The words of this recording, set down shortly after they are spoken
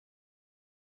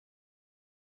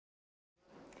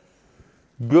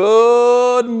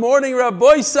Good morning,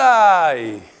 Rabbi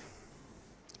Sai.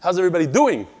 How's everybody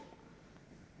doing? You're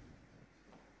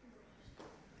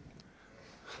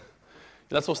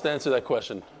not supposed to answer that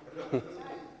question.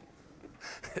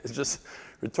 It's just a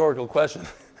rhetorical question.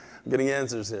 I'm getting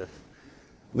answers here.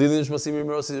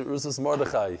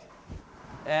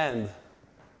 And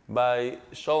by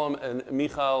Shalom and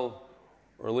Michal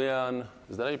Orlean,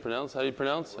 is that how you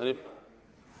pronounce?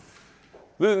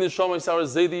 Nishmas our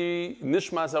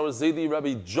Zaydi,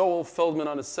 Rabbi Joel Feldman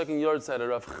on his second yard side,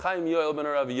 Rav Chaim Yoel ben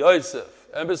Rav Yosef,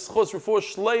 and B'schos Refuah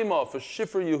Shleima for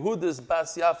Shifra Yehudis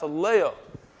Bas Yafa Leah.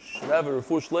 Should have a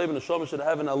Refuah Shleima, the Shoma should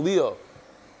have an Aliyah.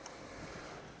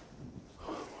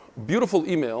 Beautiful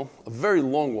email, a very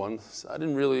long one. I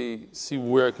didn't really see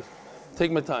where I could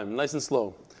take my time, nice and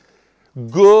slow.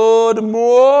 Good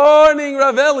morning,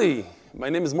 Rav Eli. My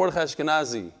name is Mordechai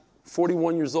Ashkenazi,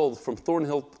 41 years old, from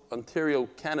Thornhill, Ontario,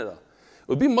 Canada. It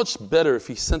would be much better if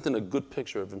he sent in a good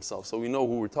picture of himself so we know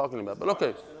who we're talking about. But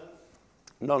okay.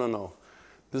 No.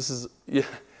 This is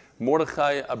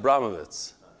Mordechai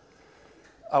Abramovitz.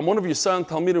 I'm one of your silent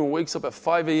Talmidim who wakes up at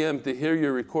 5 a.m. to hear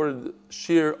your recorded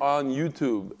shir on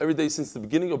YouTube every day since the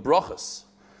beginning of Brachas.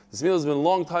 This meal has been a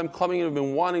long time coming, and I've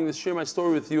been wanting to share my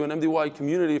story with you and MDY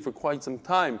community for quite some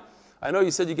time. I know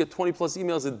you said you get 20 plus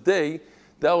emails a day.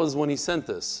 That was when he sent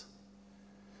this,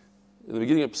 in the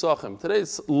beginning of Pesachim. Today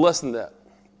it's less than that.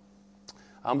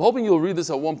 I'm hoping you'll read this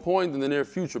at one point in the near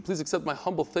future. Please accept my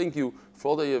humble thank you for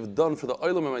all that you have done for the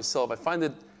Olam and myself. I find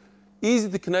it easy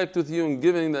to connect with you, and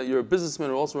given that you're a businessman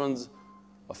who also runs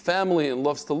a family and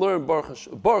loves to learn,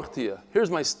 Baruch to you. Here's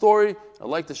my story I'd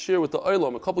like to share with the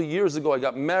Olam. A couple of years ago I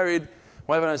got married.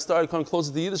 My wife and I started coming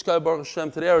closer to Yiddishkeit, Baruch Hashem.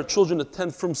 Today our children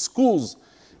attend from schools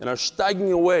and are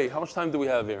staggering away. How much time do we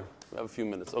have here? We have a few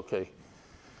minutes. Okay.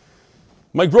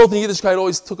 My growth in Yiddishkeit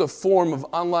always took a form of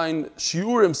online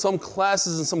shiurim, some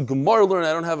classes and some Gemara learning.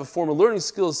 I don't have a formal learning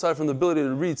skills aside from the ability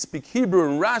to read, speak Hebrew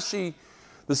and Rashi.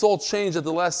 This all changed at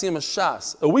the last Siyam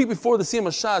HaShas. A week before the Siyam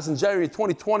HaShas in January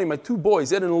 2020, my two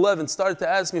boys, 8 and 11, started to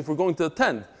ask me if we're going to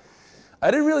attend. I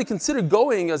didn't really consider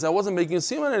going as I wasn't making a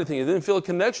Siyam on anything. I didn't feel a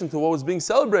connection to what was being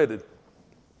celebrated.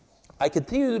 I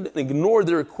continued to ignore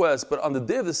their request, but on the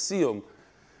day of the Siyam,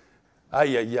 I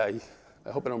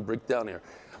hope I don't break down here.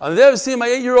 On the day of the Siyam, my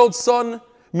 8-year-old son,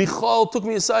 Michal, took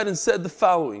me aside and said the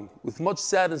following, with much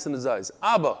sadness in his eyes.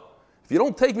 Abba, if you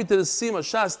don't take me to the Siyam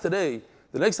HaShas today,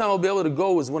 the next time I'll be able to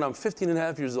go is when I'm 15 and a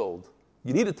half years old.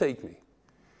 You need to take me.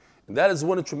 And that is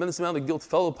when a tremendous amount of guilt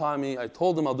fell upon me. I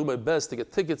told him I'll do my best to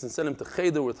get tickets and send him to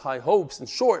Cheder with high hopes. In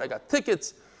short, I got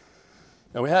tickets.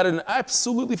 And we had an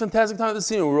absolutely fantastic time at the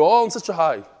Siyam. We were all on such a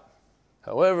high.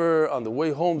 However, on the way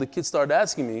home, the kids started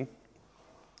asking me.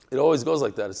 It always goes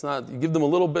like that. It's not, you give them a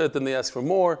little bit, then they ask for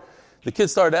more. The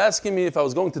kids started asking me if I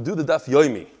was going to do the Daf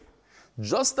Yomi.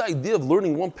 Just the idea of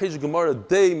learning one page of Gemara a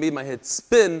day made my head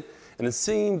spin, and it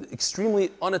seemed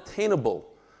extremely unattainable.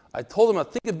 I told them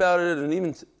I'd think about it, and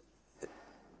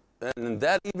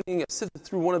that evening I sifted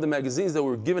through one of the magazines that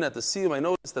were given at the Siyam. I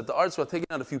noticed that the arts were taking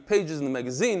out a few pages in the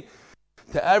magazine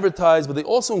to advertise, but they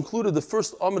also included the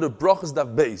first Amud of Brachas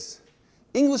Daf Beis,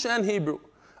 English and Hebrew.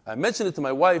 I mentioned it to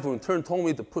my wife, who in turn told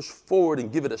me to push forward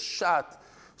and give it a shot.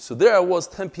 So there I was,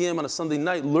 10 p.m. on a Sunday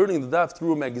night, learning the daf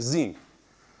through a magazine.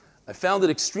 I found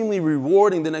it extremely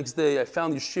rewarding the next day. I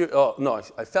found it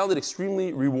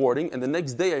extremely rewarding, and the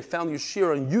next day I found your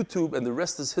share on YouTube, and the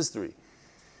rest is history.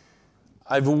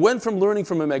 I went from learning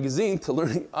from a magazine to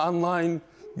learning online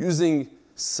using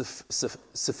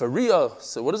Sefaria.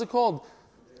 So what is it called?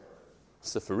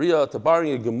 Sefaria, to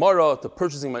borrowing a Gemara, to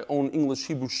purchasing my own English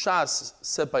Hebrew Shas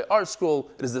set by Art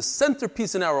Scroll. It is the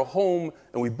centerpiece in our home,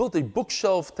 and we built a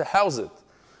bookshelf to house it.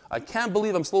 I can't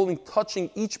believe I'm slowly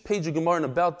touching each page of Gemara and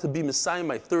about to be Messiah,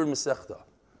 my third Masechta.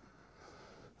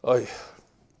 All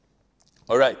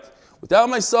right. Without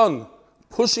my son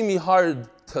pushing me hard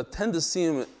to attend the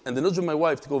Siyam and the nudge of my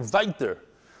wife to go weiter,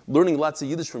 learning lots of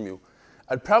Yiddish from you,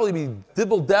 I'd probably be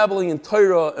dibble-dabbling in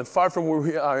Torah and far from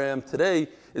where I am today.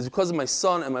 It's because of my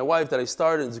son and my wife that I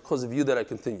started, and it's because of you that I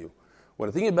continue. When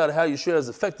I think about how your shir has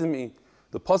affected me,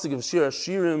 the pasuk of Shir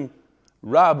Hashirim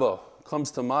Rabbah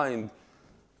comes to mind.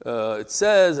 It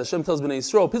says, Hashem tells Bnei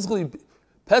Yisrael,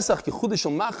 Pesach kichudesh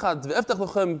shel machat ve'eftach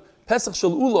lochem Pesach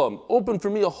shel ulam. Open for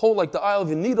me a hole like the eye of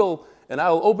a needle, and I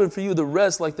will open for you the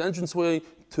rest like the entranceway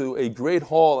to a great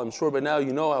hall. I'm sure by now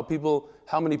you know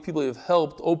how many people you've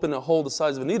helped open a hole the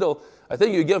size of a needle. I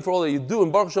thank you again for all that you do,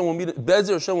 and Baruch Hashem will meet,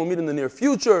 Be'ezer Hashem will meet in the near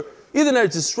future. Either in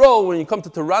Eretz Yisrael, when you come to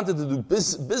Toronto to do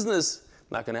business,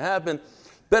 not going to happen.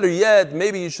 Better yet,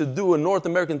 maybe you should do a North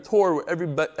American tour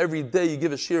where every day you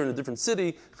give a shir in a different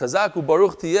city. Chazaku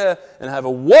Baruch Tiyeh, and have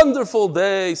a wonderful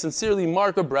day. Sincerely,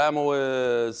 Mark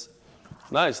Abramowitz.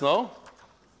 Nice, no?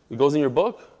 It goes in your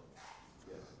book?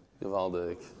 Yes.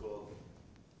 Givaldik. It's called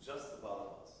Just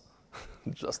About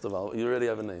Us. Just About Us. You already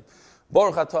have a name.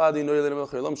 Baruch atah Adonai Eloheinu melech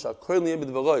haolam she'akol niyeh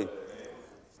b'dvaroi.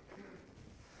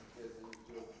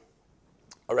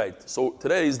 All right, so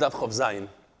today is Daf Chav Zayin.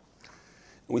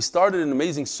 We started an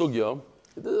amazing sugya,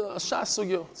 a Shas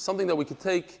sugya, something that we could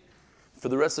take for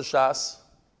the rest of Shas.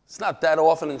 It's not that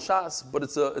often in Shas, but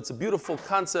it's a beautiful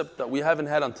concept that we haven't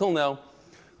had until now.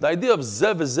 The idea of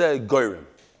Zeh v'Zeh Goyrim.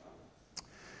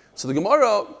 So the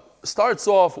Gemara starts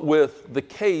off with the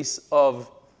case of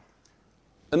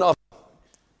an oven.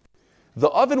 The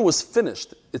oven was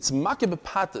finished. It's makeh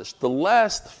b'patish. The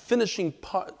last finishing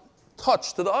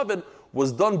touch to the oven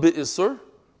was done be'isur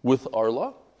with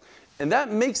arla. And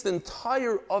that makes the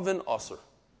entire oven asur.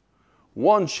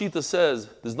 One shita says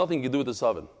there's nothing you can do with this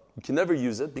oven. You can never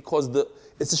use it because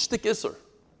it's a shtik isur.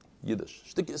 Yiddish,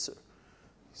 shtik isur.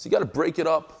 So you got to break it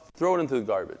up, throw it into the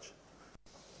garbage.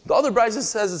 The other brisa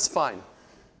says it's fine.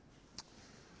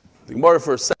 The Gemara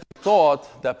for a second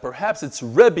thought that perhaps it's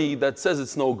Rebbe that says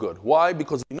it's no good. Why?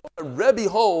 Because we know that Rebbe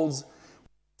holds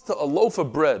to a loaf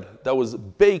of bread that was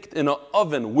baked in an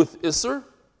oven with isur.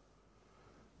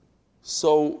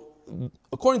 So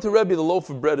according to Rebbe, the loaf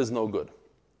of bread is no good.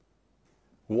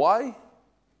 Why?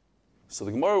 So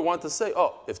the Gemara wanted to say,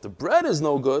 if the bread is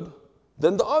no good,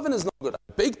 then the oven is no good.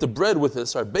 I baked the bread with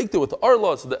this, I baked it with the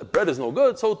arla, so the bread is no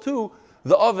good. So too,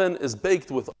 the oven is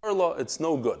baked with arla, it's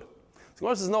no good. The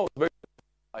Gemara says, no, it's very good.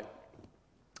 Why?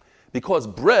 Because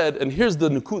bread, and here's the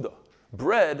nukuda,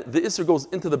 bread, the isser goes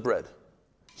into the bread.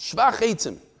 Shvach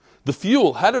eitzim, the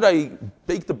fuel, how did I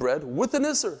bake the bread? With an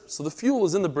isser, so the fuel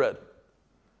is in the bread.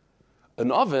 An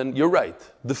oven, you're right.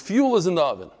 The fuel is in the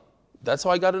oven. That's how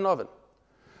I got an oven.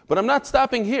 But I'm not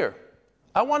stopping here.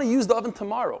 I want to use the oven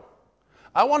tomorrow.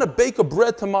 I want to bake a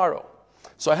bread tomorrow.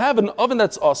 So I have an oven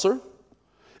that's asur,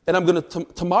 and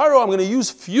tomorrow I'm going to use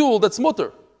fuel that's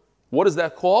mutter. What is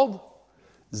that called?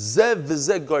 Zeh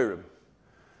v'zeh goyrim.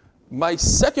 My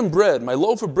second bread, my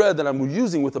loaf of bread that I'm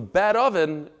using with a bad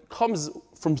oven comes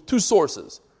from two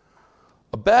sources.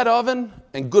 A bad oven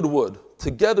and good wood.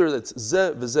 Together, that's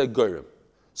Zeh v'Zeh Goyrim.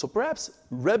 So perhaps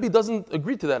Rebbe doesn't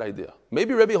agree to that idea.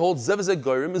 Maybe Rebbe holds Zeh v'Zeh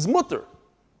Goyrim is mutter.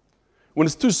 When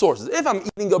it's two sources. If I'm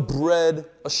eating a bread,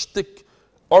 a shtik,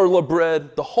 arla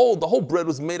bread, the whole bread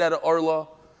was made out of arla,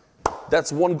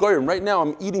 that's one Goyrim. Right now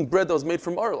I'm eating bread that was made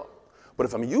from arla. But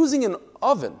if I'm using an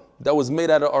oven that was made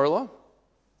out of arla,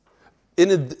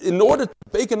 in order to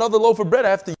bake another loaf of bread, I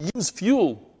have to use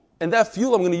fuel. And that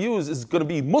fuel I'm going to use is going to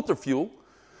be mutter fuel.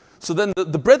 So then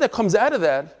the bread that comes out of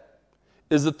that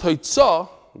is the toitzah.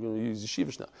 I'm going to use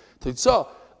yeshivish now. Toitzah,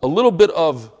 a little bit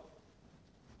of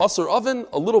asur oven,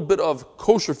 a little bit of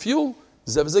kosher fuel,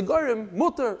 zev zegarim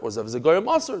mutter, or zev zegarim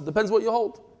asur. Depends what you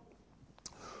hold.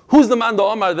 Who's the man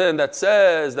Omar then that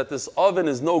says that this oven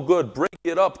is no good? Break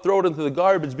it up, throw it into the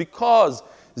garbage because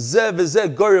zev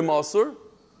zegarim asur.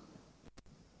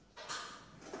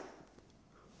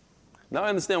 Now I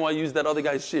understand why you use that other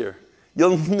guy's shear.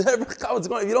 You'll never how it's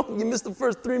going. If you miss the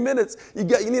first 3 minutes, you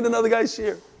need another guy's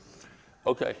shear.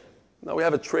 Okay. Now we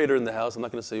have a trader in the house. I'm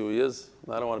not going to say who he is.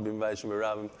 I don't want to be invited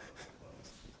around him.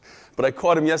 But I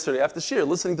caught him yesterday after shear,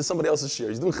 listening to somebody else's shear.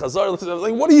 He's doing chazar. I was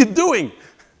like, what are you doing?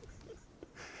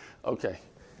 Okay.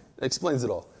 That explains it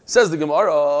all. Says the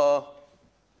Gemara.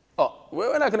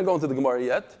 We're not going to go into the Gemara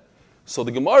yet. So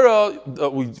the Gemara,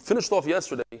 we finished off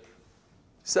yesterday,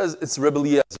 says it's Rebbe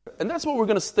Eliezer. And that's what we're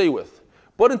going to stay with.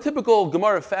 But in typical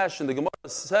Gemara fashion, the Gemara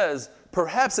says,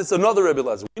 perhaps it's another Rebbe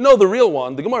Eliezer. We know the real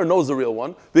one. The Gemara knows the real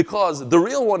one because the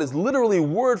real one is literally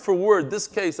word for word this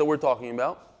case that we're talking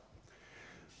about.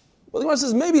 But the Gemara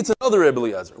says, maybe it's another Rebbe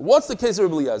Eliezer. What's the case of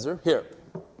Rebbe Eliezer? Here.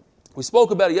 We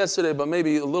spoke about it yesterday, but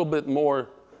maybe a little bit more,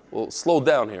 we'll slow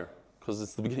down here because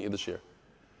it's the beginning of this year.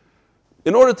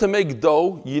 In order to make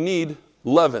dough, you need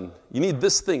leaven. You need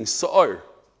this thing, sa'ar,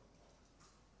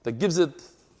 that gives it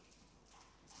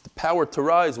the power to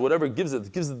rise, whatever it gives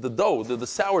it the dough, the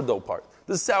sourdough part.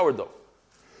 This is sourdough.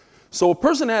 So a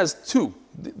person has two.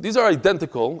 These are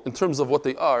identical in terms of what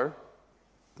they are.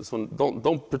 This one,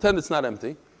 don't pretend it's not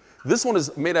empty. This one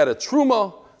is made out of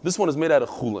truma. This one is made out of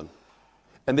chulin.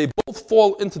 And they both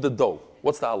fall into the dough.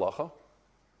 What's the halacha?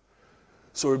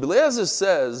 So Rebbe Eliezer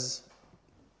says,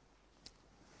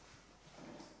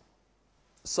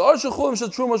 the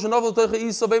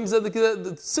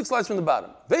 6 lines from the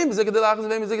bottom.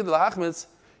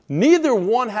 Neither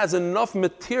one has enough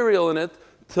material in it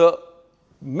to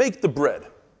make the bread.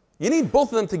 You need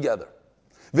both of them together.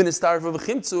 V'nistarva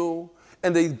v'chimtzu,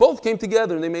 and they both came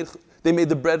together and they made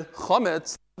the bread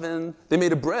chametz, and they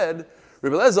made a bread.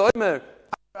 Rebbe Eliezer omer,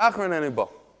 achron aniba.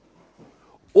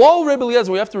 All Rebbe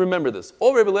Eliezer, we have to remember this.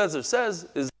 All Rebbe Eliezer says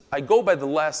is, I go by the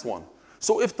last one.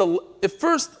 So if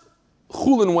first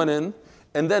chulin went in,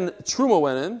 and then truma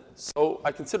went in, so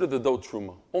I consider the dough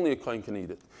truma. Only a kohen can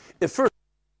eat it. If first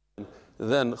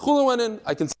then chulin went in,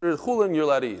 I consider it chulin, you're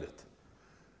allowed to eat it.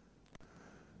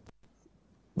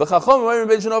 No,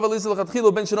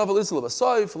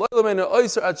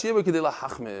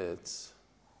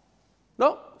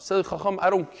 says Chacham, I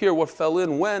don't care what fell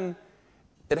in when.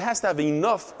 It has to have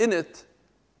enough in it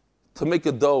to make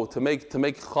a dough, to make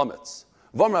chametz.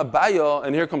 Vamra Abaya,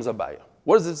 and here comes Abaya.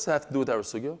 What does this have to do with our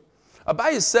sugya?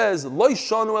 Abaya says, Lo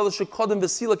shanu el shekodem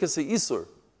v'sila kesei isur.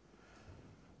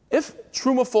 If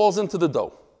truma falls into the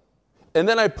dough, and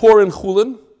then I pour in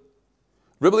chulin,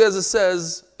 Rebbe Eliezer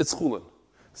says it's chulin.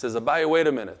 Says Abaya, wait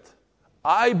a minute.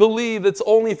 I believe it's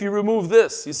only if you remove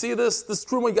this. You see this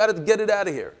truma, you got to get it out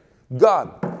of here.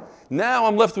 Gone. Now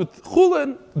I'm left with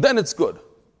chulin, then it's good.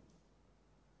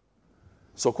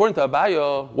 So according to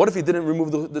Abaya, what if he didn't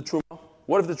remove the truma?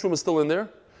 What if the truma is still in there?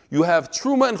 You have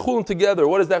truma and chulin together.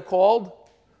 What is that called?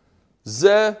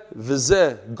 Zeh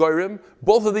v'zeh goyrim.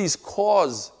 Both of these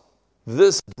cause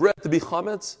this bread to be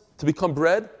chametz, to become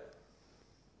bread.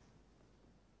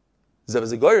 Zeh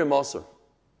v'zeh goyrim also.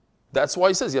 That's why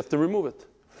he says you have to remove it.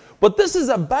 But this is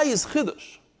Abaya's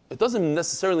chiddush. It doesn't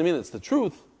necessarily mean it's the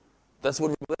truth. That's what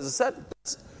Rebbe Eliezer said.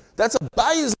 That's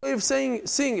Abaya's way of seeing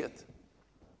it.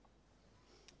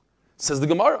 Says the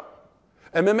Gemara.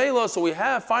 And Memela, so we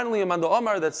have finally a Mando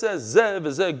Amar that says, Zeh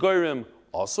v'zeh goyrim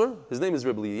asur. His name is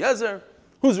Rebbe Eliezer.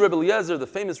 Who's Rebbe Eliezer? The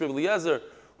famous Rebbe Eliezer,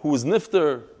 who was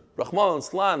Nifter, Rachman and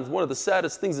Slan, one of the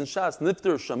saddest things in Shas,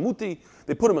 Nifter, Shamuti.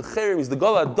 They put him in Cherem, he's the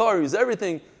Gala Dar, he's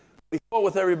everything. He fought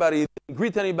with everybody, he didn't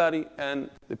greet anybody, and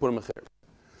they put him in Cherem.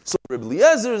 So Rebbe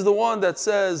Eliezer is the one that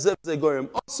says, Zeh v'zeh goyrim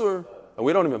asur, and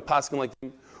we don't even pass him like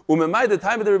him. The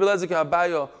time of the Rebbe Eliezer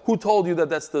Abaya, who told you that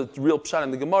that's the real pshat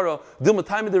in the Gemara? Dilma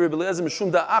time of the Rebbe Eliezer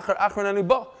mishum da achar achron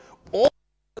aniba. All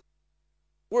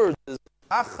words is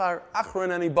achar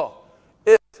achron aniba.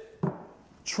 If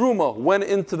truma went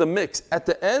into the mix at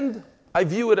the end, I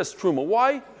view it as truma.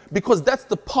 Why? Because that's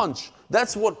the punch.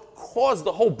 That's what caused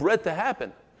the whole bread to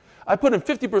happen. I put in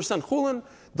 50% chulin.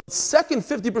 The second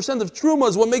 50% of truma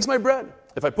is what makes my bread.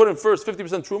 If I put in first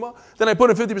 50% truma, then I put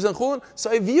in 50% chulin. So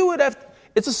I view it after.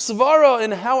 It's a svara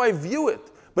in how I view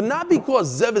it, but not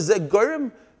because zev v'zeh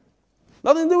goyrim.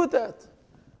 Nothing to do with that.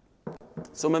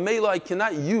 So Memela, I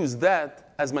cannot use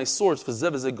that as my source for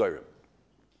zev v'zeh goyrim.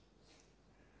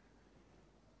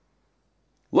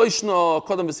 Loishna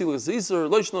kodem v'silas iser,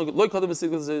 loishna loy kodem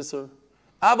v'silas iser.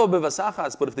 Avo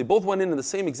bevasachas, but if they both went in the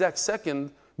same exact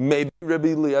second, maybe Rebbe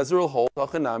Eliezer will hold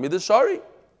hachanami deshari.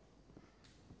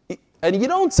 And you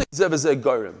don't say zev v'zeh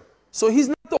goyrim. So he's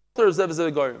not the author of zev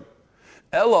v'zeh goyrim.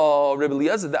 Ella, Rebbe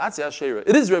Eliezer, the Atzia Asherah.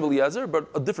 It is Rebbe Eliezer, but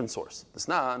a different source. It's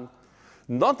not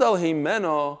al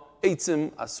heimeno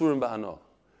eitzim asurim b'hano.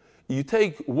 You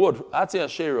take wood, Atzia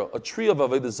Asherah, a tree of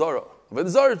Avodah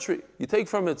Zarah tree. You take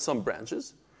from it some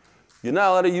branches. You're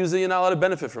not allowed to use it. You're not allowed to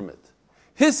benefit from it.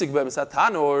 Hisik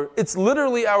b'mesatanor. It's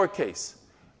literally our case.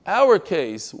 Our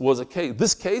case was a case.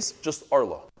 This case just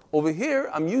arla. Over here,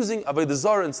 I'm using Avodah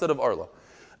Zarah instead of arla.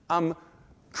 I'm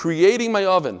creating my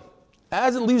oven.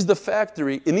 As it leaves the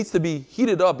factory, it needs to be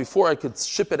heated up before I could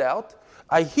ship it out.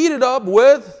 I heat it up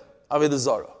with Avodah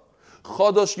Zarah.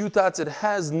 Chodosh Yutatz,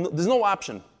 there's no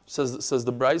option, says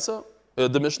the Brisa,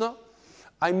 the Mishnah.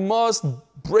 I must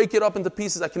break it up into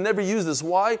pieces. I can never use this.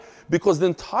 Why? Because the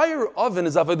entire oven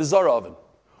is Avodah Zarah oven.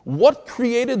 What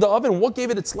created the oven? What gave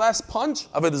it its last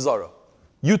punch? Avodah Zarah.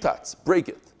 Yutatz, break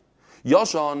it.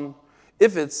 Yashan,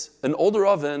 if it's an older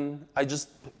oven, I just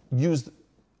used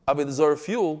Avodah Zarah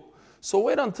fuel. So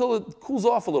wait until it cools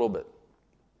off a little bit.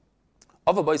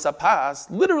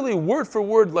 Literally word for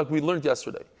word like we learned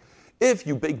yesterday. If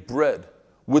you bake bread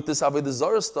with this Avodah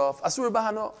Zarah stuff, asur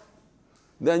b'hano,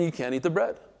 then you can't eat the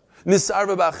bread.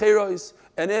 Nisarva b'acheros,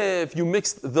 and if you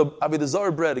mixed the Avodah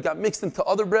Zarah bread, it got mixed into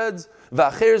other breads,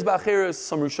 v'acheres b'acheres,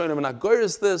 some Rishonim are not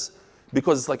goyres this,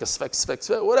 because it's like a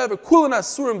svek, whatever, kulin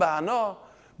asurim b'hano,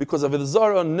 because Avodah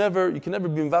Zarah you can never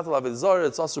be invatal Avodah Zarah,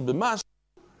 it's asur b'mash.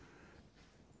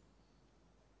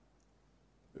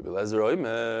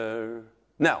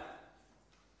 Now,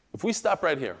 if we stop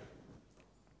right here,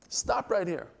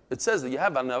 it says that you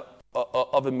have an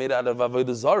oven made out of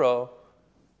Avodah Zarah,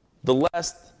 the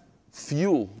last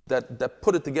fuel that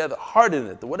put it together, hardened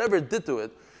it, whatever it did to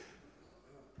it,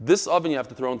 this oven you have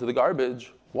to throw into the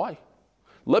garbage. Why?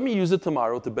 Let me use it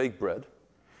tomorrow to bake bread.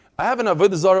 I have an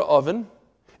Avodah Zarah oven,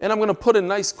 and I'm going to put in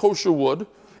nice kosher wood.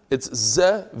 It's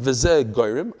zeh v'zeh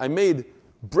goyrim. I made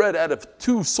bread out of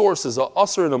two sources, a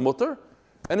aser and a mutter,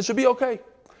 and it should be okay.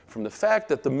 From the fact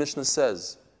that the Mishnah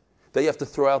says that you have to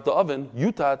throw out the oven,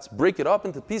 yutats, break it up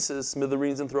into pieces,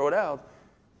 smithereens, and throw it out,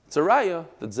 it's a raya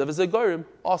that zeh v'zeh goyrim,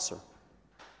 aser.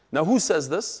 Now who says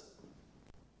this?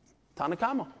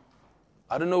 Tanakama.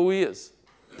 I don't know who he is.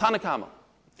 Tanakama.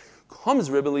 Comes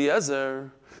Rebbe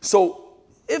Eliezer. So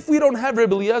if we don't have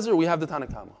Rebbe Eliezer, we have the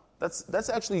Tanakama. That's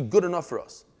actually good enough for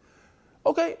us.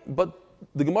 Okay, but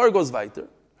the Gemara goes weiter.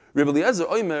 Rebbe Eliezer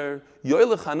Oimer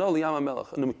Yoel Chano Liyam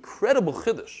HaMelech. An incredible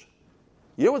chiddush.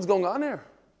 You hear what's going on here?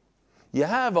 You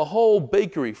have a whole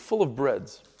bakery full of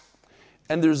breads,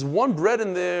 and there's one bread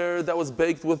in there that was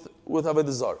baked with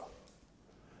Avodah Zarah.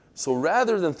 So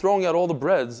rather than throwing out all the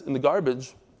breads in the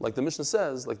garbage, like the Mishnah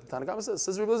says, like the Tanakama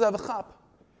says Rebbe Eliezer, have a chap.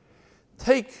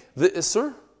 Take the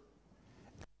Isser,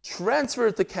 transfer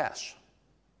it to cash.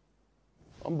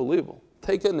 Unbelievable.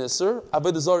 Take an Isser,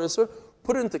 Avodah Zarah Isser,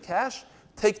 put it into cash,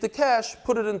 take the cash,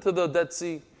 put it into the Dead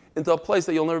Sea, into a place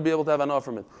that you'll never be able to have enough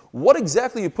from it. What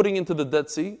exactly are you putting into the Dead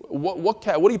Sea? What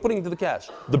are you putting into the cash?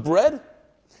 The bread?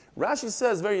 Rashi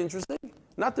says, very interesting,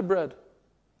 not the bread.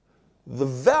 The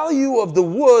value of the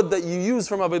wood that you use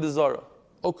from Avodah Zarah.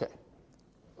 Okay.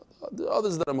 The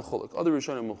others that are mechulik, other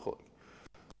Rishonim are mechulik.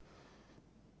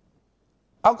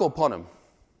 I'll go upon him.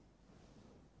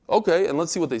 Okay, and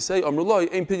let's see what they say. Amrullah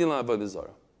ain't pidyon la Avodah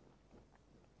Zarah.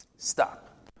 Stop.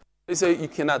 They say you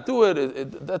cannot do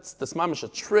it. That's mamish a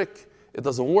trick. It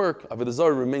doesn't work. Avodah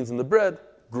Zarah remains in the bread.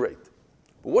 Great.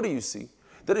 But what do you see?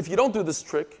 That if you don't do this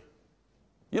trick,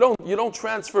 you don't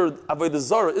transfer Avodah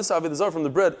Zarah, Avodah Zarah from the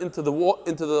bread into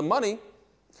the money,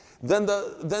 then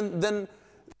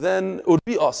it would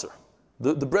be aser.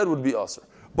 The bread would be aser.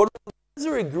 But Rebbe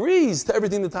Eliezer agrees to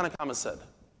everything the Tanakama said.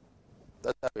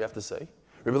 That's how we have to say.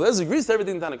 Rebbe Eliezer agrees to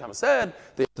everything the Tanakama said.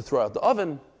 They have to throw out the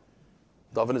oven.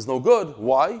 The oven is no good.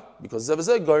 Why? Because zeh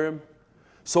v'zeh goyrim.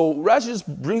 So Rashi just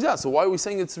brings out. So why are we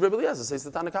saying it's Rebbe Eliezer? It says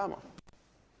the Tanakama.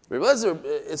 Rebbe Eliezer,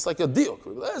 it's like a diuk.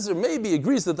 Rebbe Eliezer maybe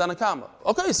agrees to the Tanakama.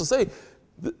 Okay, so say,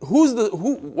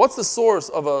 what's the source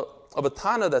of a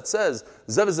Tana that says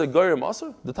zeh v'zeh goyrim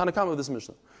aser? The Tanakama of this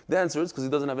Mishnah. The answer is because he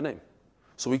doesn't have a name.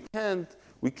 So we can't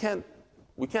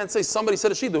say somebody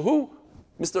said a shida. Who?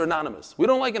 Mr. Anonymous. We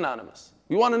don't like anonymous.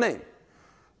 We want a name.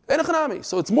 Enochanami.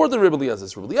 So it's more than Rebbe Eliezer.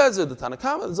 It's Rebbe Eliezer, the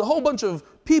Tanakama. There's a whole bunch of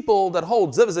people that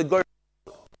hold zeh v'zeh goyrim.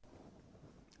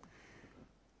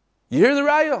 You hear the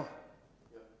raya?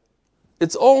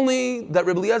 It's only that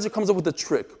Rebbe Eliezer comes up with the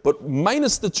trick, but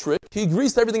minus the trick, he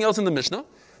agrees to everything else in the Mishnah,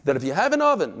 that if you have an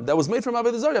oven that was made from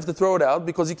Avodah Zarah, you have to throw it out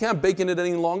because you can't bake in it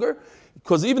any longer,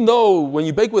 because even though when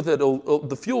you bake with it,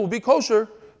 the fuel will be kosher,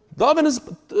 the oven is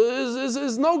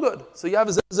no good. So you have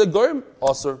a zeh goyim,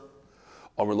 aser.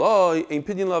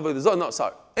 No,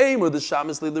 sorry.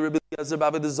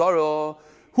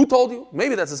 Who told you?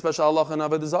 Maybe that's a special halacha in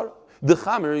Avodah Zarah. The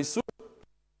chamer is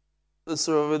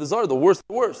the worst.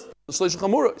 The shleish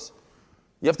chamuros.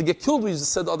 You have to get killed, we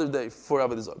just said the other day, for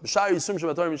Avodah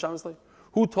Zarah.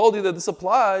 Who told you that this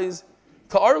applies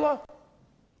to Arla?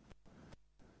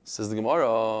 Says the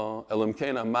Gemara, Elam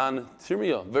Kena Man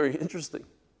Tirmiya. Very interesting.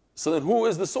 So then who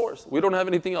is the source? We don't have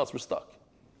anything else, we're stuck.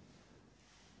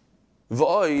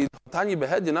 V'oid, Tanya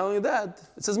Behedya, not only that,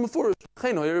 it says Mefurish,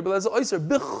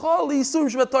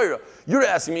 you're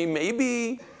asking me,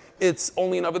 maybe it's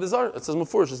only in Avodah Zarah. It says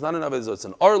Mefurish, it's not in Avodah Zarah, it's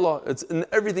in Arla, it's in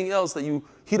everything else that you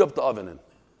heat up the oven in.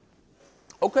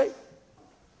 Okay.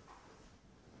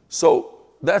 So,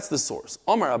 that's the source.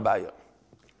 Omar Abaya.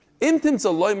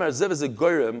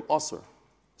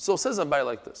 So says Abaya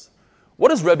like this. What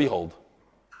does Rebbe hold?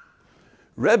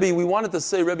 Rebbe, we wanted to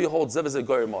say Rebbe holds zeh v'zeh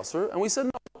goyrim aser, and we said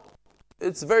no.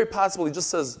 It's very possible he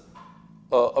just says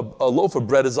a loaf of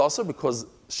bread is aser because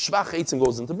shvach eitzim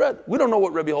goes into bread. We don't know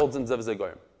what Rebbe holds in zeh v'zeh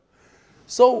goyrim.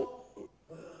 So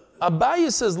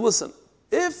Abaya says, listen,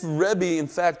 if Rebbe in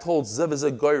fact holds zeh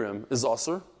v'zeh goyrim is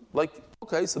aser, like,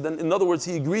 okay, so then in other words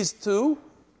he agrees to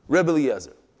Rebbe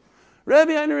Eliezer.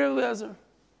 Rebbe, I know Rebbe Eliezer.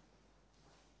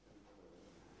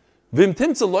 Vim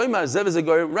timtza loymar zeh v'zeh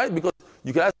goyrim, right? Because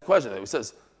you can ask the question. It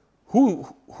says,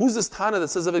 who's this Tana that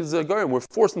says zeh v'zeh goyrim? We're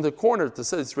forced into the corner to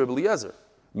say it's Rebbe Eliezer.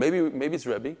 Maybe it's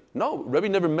Rebbe. No, Rebbe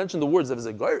never mentioned the word zeh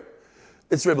v'zeh goyrim.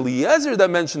 It's Rebbe Eliezer that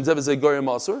mentioned zeh v'zeh goyrim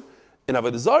aser in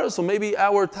Avodah Zarah. So maybe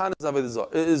our Tana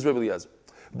is Rebbe Eliezer.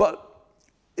 But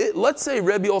let's say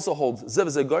Rebbe also holds zeh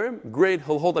v'zeh goyrim. Great,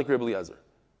 he'll hold like Rebbe Eliezer.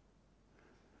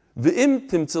 V'im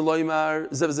timtza loymar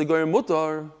zeh v'zeh goyrim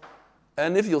mutar.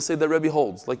 And if you'll say that Rebbe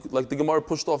holds, like the Gemara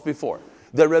pushed off before,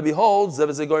 that Rebbe holds, zeh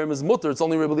v'zeh goyrim is mutter, it's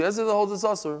only Rebbe Eliezer that holds it's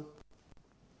aser.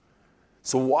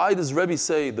 So why does Rebbe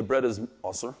say the bread is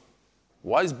asur?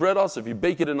 Why is bread asur if you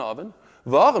bake it in the oven?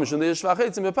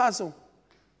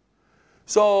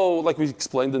 So, like we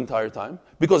explained the entire time,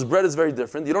 because bread is very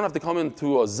different, you don't have to come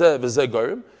into a zeh v'zeh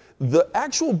garim. The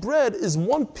actual bread is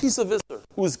one piece of Isser,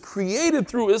 who is created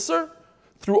through Isser,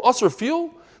 through asur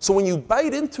fuel. So when you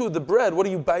bite into the bread, what are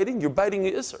you biting? You're biting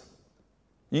the Isser.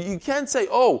 You can't say,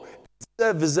 oh,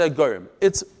 zeh v'zeh garim.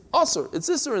 It's asur, it's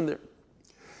Isser in there.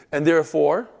 And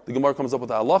therefore, the Gemara comes up with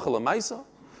the halacha l'maisa.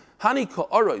 Hani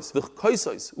ka'aros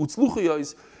v'chkaisais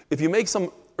utzluchiyos. If you make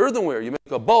some earthenware, you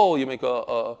make a bowl, you make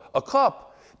a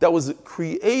cup that was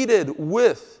created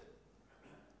with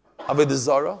avodah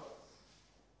zarah.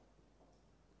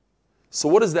 So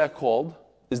what is that called?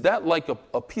 Is that like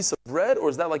a piece of bread, or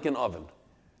is that like an oven?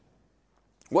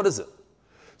 What is it?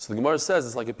 So the Gemara says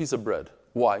it's like a piece of bread.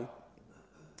 Why?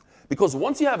 Because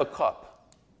once you have a cup,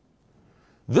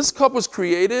 this cup was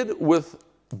created with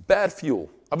bad fuel,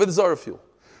 avodah zarah fuel.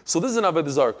 So this is an avodah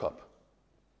zarah cup.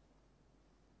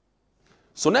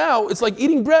 So now it's like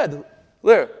eating bread.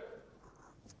 There.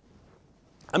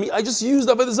 I mean, I just used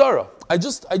avodah zarah. I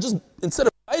just instead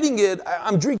of biting it,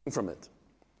 I'm drinking from it.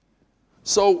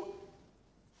 So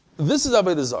this is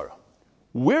avodah zarah.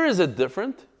 Where is it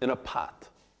different? In a pot.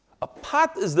 A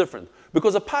pot is different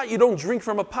because a pot, you don't drink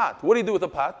from a pot. What do you do with a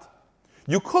pot?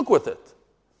 You cook with it.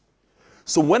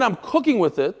 So when I'm cooking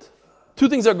with it, two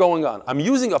things are going on. I'm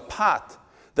using a pot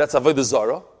that's avodah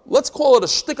zarah. Let's call it a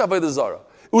shtik avodah zarah.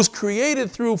 It was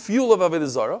created through fuel of avodah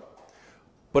zarah,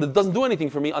 but it doesn't do anything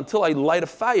for me until I light a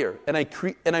fire and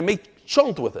I make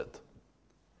chont with it.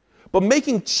 But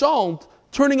making chont,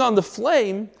 turning on the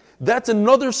flame, that's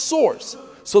another source.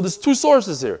 So there's two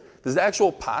sources here. There's the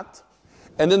actual pot,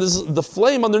 and then there's the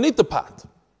flame underneath the pot.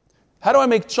 How do I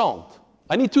make chont?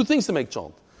 I need two things to make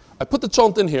chont. I put the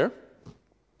chont in here,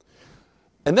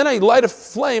 and then I light a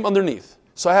flame underneath.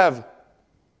 So I have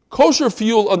kosher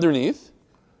fuel underneath,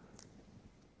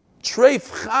 treif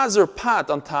chazer pot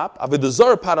on top, avodah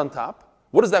zarah pot on top.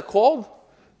 What is that called?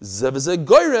 Zeh v'zeh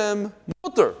goyrem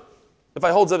mutter. If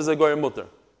I hold zeh v'zeh goyrem mutter.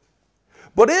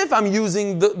 But if I'm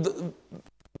using the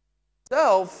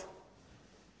self,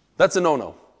 that's a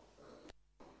no-no.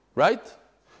 Right?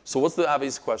 So what's the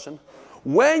obvious question?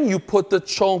 When you put the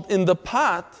chont in the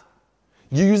pot,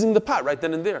 you're using the pot right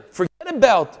then and there. Forget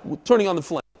about turning on the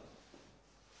flame.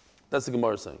 That's the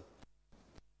Gemara saying.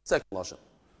 Second lashon.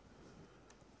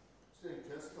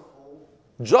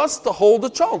 Just to hold the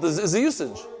chont is the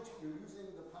usage.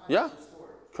 Yeah,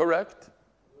 correct.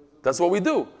 That's what we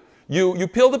do. You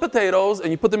peel the potatoes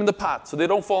and you put them in the pot so they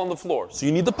don't fall on the floor. So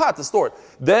you need the pot to store it.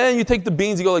 Then you take the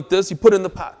beans, you go like this, you put it in the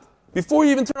pot. Before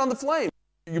you even turn on the flame,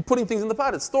 you're putting things in the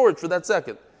pot. It's storage for that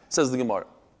second, says the Gemara.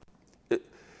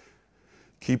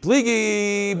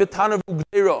 Kipligi betana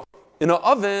v'gdeira, in an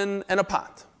oven and a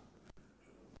pot.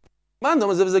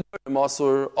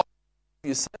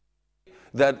 You say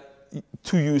that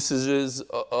two usages,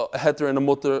 a heter and a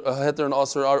mutter, a heter and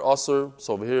asur are asur.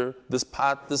 So over here, this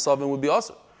pot, this oven would be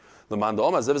asur. The man the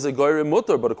Omar says a goyre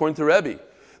mutter, but according to Rebbe,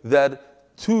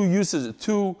 that two usages,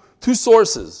 two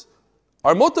sources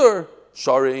are mutter.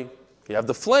 Shari, you have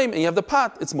the flame and you have the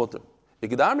pot. It's mutter.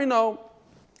 Ikidamri no.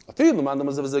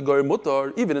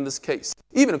 Even in this case,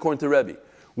 even according to Rebbe,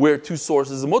 where two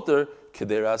sources are mutter,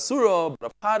 kedera asura,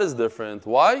 but a pot is different.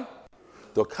 Why?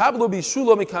 You fill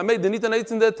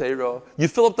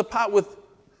up the pot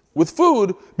with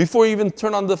food before you even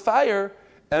turn on the fire.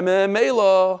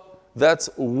 That's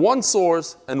one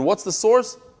source. And what's the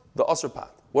source? The asur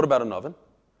pot. What about an oven?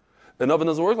 An oven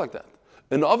doesn't work like that.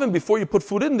 An oven, before you put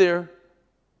food in there,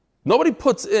 nobody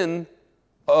puts in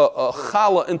a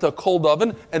challah into a cold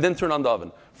oven and then turn on the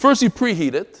oven. First you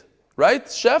preheat it,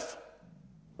 right, chef?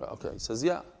 Okay, he says,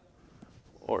 yeah.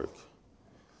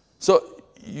 So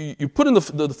you put in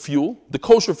the fuel, the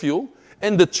kosher fuel,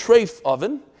 and the treif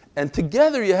oven, and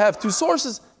together you have two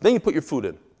sources, then you put your food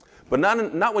in. But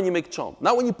not when you make chom.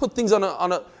 Not when you put things on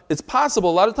a. It's possible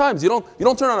a lot of times. You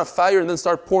don't turn on a fire and then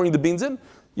start pouring the beans in.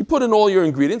 You put in all your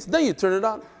ingredients, then you turn it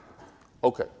on.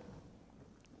 Okay.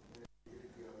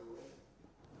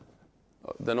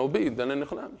 Then it'll be, then in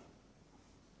Nechanami.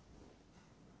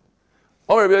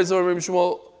 Omer Rabbi Yosef, Rabbi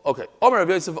Shmuel. Okay. Omer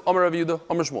Rabbi Yosef, Omer Rabbi Yehuda,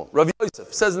 Omer Shmuel. Rabbi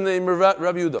Yosef says in the name of Rabbi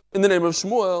Yehuda, in the name of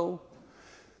Shmuel,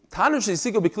 Tanu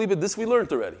Sheisiko B'Klibet, this we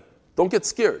learned already. Don't get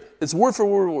scared. It's word for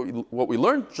word what we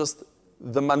learned, just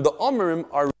the Manda Omerim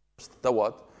are reversed. That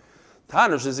what?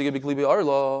 Tanu Sheisiko B'Klibet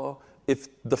Arla, if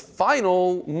the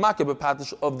final makeh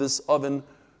patish of this oven,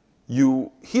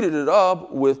 you heated it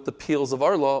up with the peels of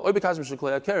arla,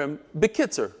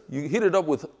 bekitzer, you heat it up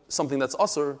with something that's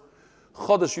asur,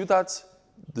 chodesh yutatz,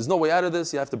 there's no way out of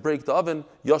this. You have to break the oven.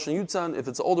 Yoshan Yutzan, if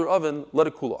it's an older oven, let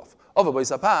it cool off. Ava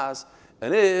Bais Hapas,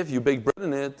 and if you bake bread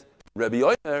in it, Rebbe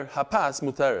Yomer, Hapas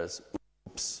Muteres.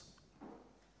 Oops.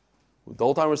 The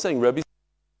whole time we're saying, Rebbe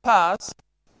Hapas,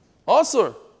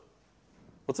 Asur.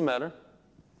 What's the matter?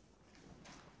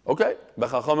 Okay.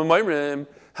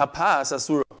 Hapas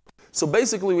Asura. So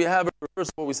basically we have a reverse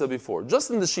of what we said before.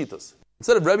 Just in the Shitas.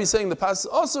 Instead of Rebbe saying the Pas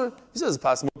is Asur, he says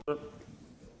Pas Muter.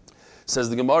 Says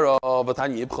the Gemara,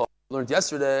 Vatanya Ibcha, learned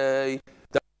yesterday,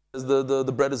 that says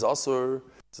the bread is Asur.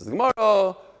 Says the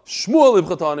Gemara, Shmuel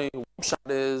Ibchatani, what shot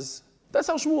is? That's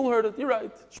how Shmuel heard it. You're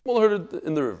right. Shmuel heard it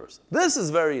in the reverse. This is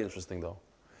very interesting though.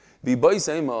 Let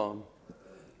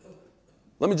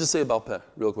me just say about Peh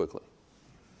real quickly.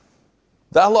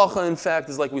 The halacha, in fact,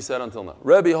 is like we said until now.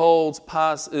 Rebbe holds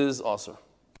Pas is Asur.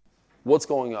 What's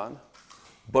going on?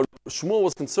 But Shmuel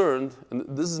was concerned, and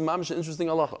this is mamish interesting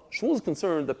halacha. Shmuel is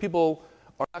concerned that people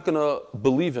are not going to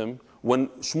believe him when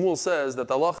Shmuel says that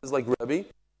the halacha is like Rebbe,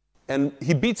 and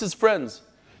he beats his friends.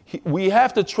 We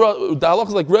have to trust the halacha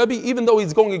is like Rebbe, even though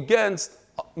he's going against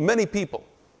many people.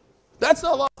 That's the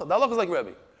halacha. The halacha is like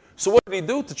Rebbe. So what did he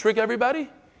do to trick everybody?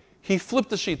 He flipped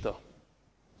the shita.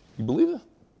 You believe it?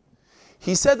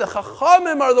 He said the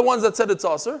Chachamim are the ones that said it's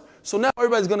Asur. So now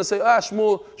everybody's going to say,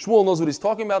 Shmuel knows what he's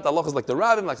talking about. The halacha is like the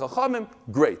Rabbim, like Chachamim.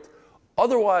 Great.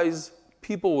 Otherwise,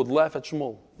 people would laugh at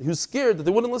Shmuel. He was scared that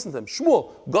they wouldn't listen to him.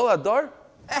 Shmuel, Gol Adar,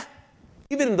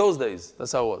 even in those days,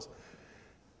 that's how it was.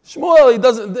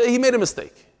 Shmuel, he made a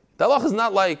mistake. The halacha is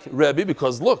not like Rebbe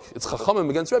because look, it's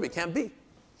Chachamim against Rebbe. It can't be.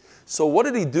 So what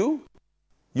did he do?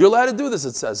 You're allowed to do this,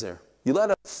 it says here. You're allowed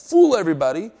to fool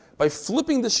everybody by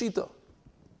flipping the shita.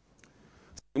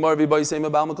 Everywhere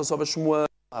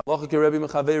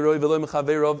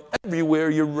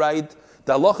you're right.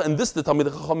 The halacha, and this the Talmid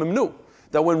Chachamim knew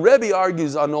that when Rebbe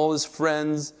argues on all his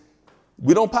friends,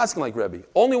 we don't pass like Rebbe.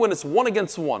 Only when it's one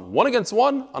against one. One against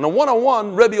one, on a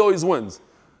one-on-one, Rebbe always wins.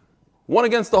 One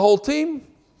against the whole team,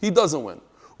 he doesn't win.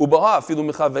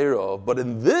 But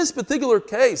in this particular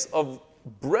case of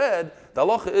bread, the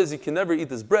halacha is you can never eat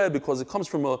this bread because it comes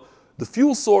from the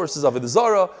fuel source is Avodah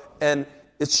Zarah, and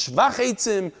it's shvach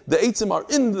eitzim. The eitzim are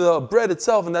in the bread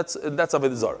itself, and that's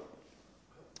Avodah Zarah,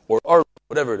 or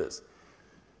whatever it is.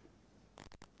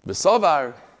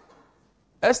 Besavar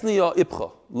esniya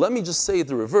ipcha. Let me just say it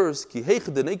the reverse. Ki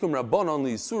heichad deneikum rabbanon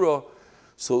li'isura,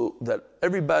 so that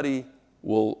everybody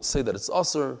will say that it's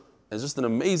Asur. And it's just an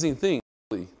amazing thing.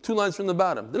 2 lines from the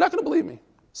bottom. They're not going to believe me.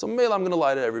 So maybe I'm going to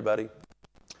lie to everybody.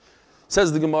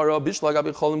 Says the Gemara, Bishlag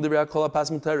abi cholim divrei kol pas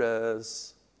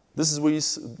muteres. This is where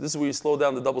you slow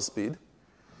down the double speed.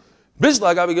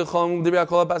 Bishlag abi cholim divrei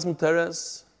kol pas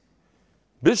muteres.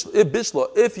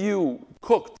 If you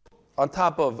cooked on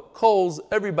top of coals,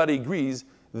 everybody agrees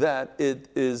that it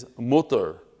is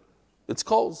mutter. It's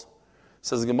coals.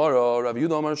 Says the Gemara, Rav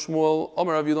Yehuda Amar Shmuel,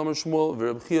 Amar Rav Yehuda Amar Shmuel,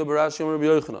 Rav Chia bar Ashi Amar Rabbi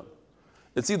Yochanan.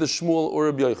 It's either Shmuel or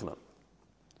Rabbi Yochanan.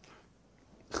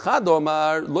 Chad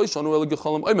Amar Lo Yishanu Ela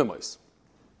Gecholim Oimemais.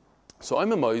 So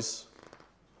Oimemais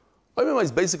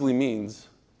basically means,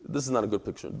 this is not a good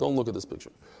picture. Don't look at this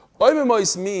picture.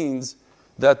 Oimemais means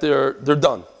that they're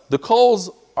done. The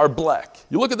coals are black.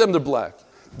 You look at them, they're black.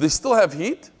 They still have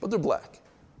heat, but they're black.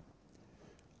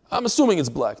 I'm assuming it's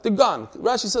black. They're gone.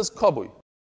 Rashi says kabui.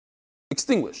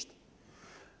 Extinguished.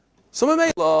 So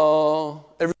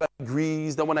everybody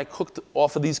agrees that when I cooked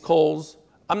off of these coals,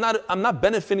 I'm not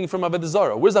benefiting from Avodah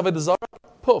Zarah. Where's Avodah Zarah?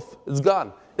 Poof, it's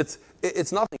gone. It's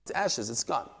nothing. It's ashes. It's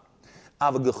gone.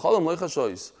 But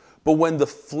when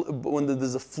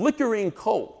there's a flickering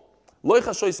coal, loy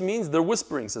chashois means they're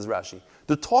whispering, says Rashi.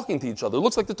 They're talking to each other. It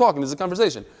looks like they're talking. There's a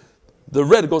conversation. The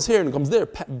red goes here and it comes there,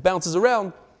 bounces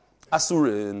around.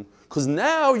 Asurin, because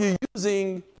now you're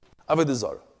using Avodah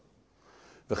Zarah.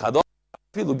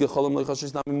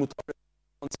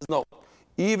 No,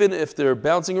 even if they're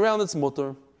bouncing around, it's mutter.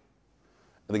 And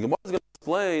the Gemara is going to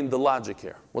explain the logic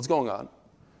here. What's going on?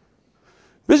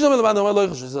 I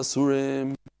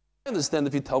understand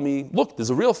if you tell me, look, there's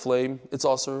a real flame, it's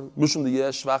Asur.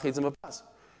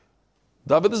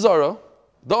 David Zara,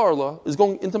 the Arla, is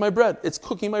going into my bread. It's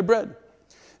cooking my bread.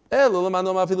 But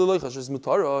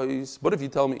if you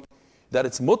tell me that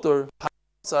it's mutter,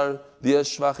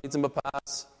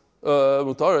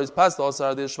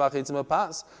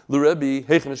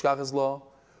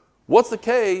 what's the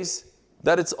case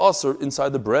that it's Asur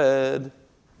inside the bread?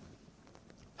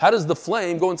 How does the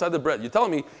flame go inside the bread? You're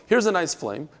telling me, here's a nice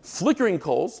flame, flickering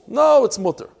coals. No, it's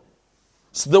mutter.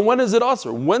 So then when is it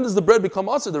Asur? When does the bread become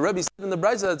Asur? The Rebbe said in the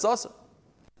Brayta that it's Asur.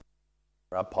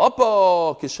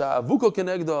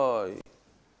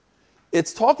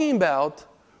 It's talking about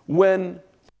when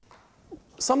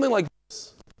something like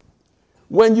this.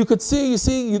 when you could see,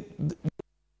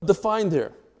 defined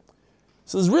here.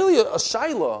 So there's really a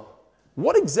shaila.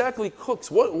 What exactly cooks?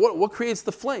 What creates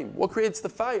the flame? What creates the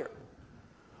fire?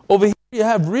 Over here you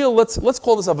have real, let's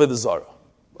call this Avodah Zarah.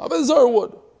 Avodah Zarah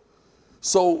wood.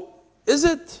 So is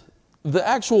it the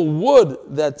actual wood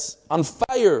that's on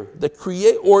fire that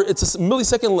create, or it's a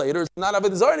millisecond later, it's not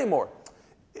Avodah Zarah anymore.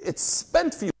 It's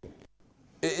spent fuel.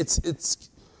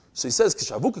 So he says,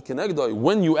 Kishavuka Kenegdoi,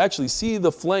 when you actually see the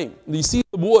flame, you see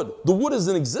the wood is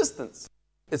in existence.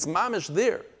 It's mamish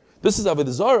there. This is Avodah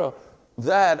Zarah.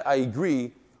 That, I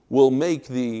agree, will make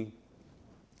the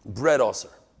bread aser.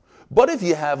 But if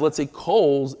you have, let's say,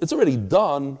 coals, it's already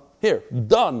done,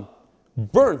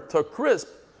 burnt to a crisp.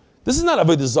 This is not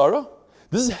Avodah Zarah.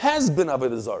 This has been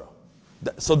Avodah Zarah.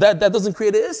 So that doesn't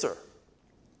create an iser.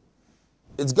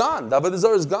 It's gone. The Avodah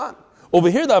Zarah is gone. Over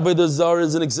here, the Avodah Zarah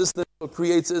is in existence. It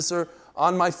creates iser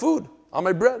on my food, on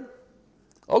my bread.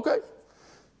 Okay.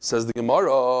 Says the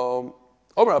Gemara,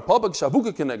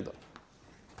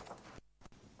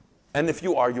 and if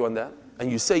you argue on that, and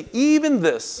you say, even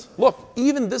this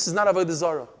is not Avodah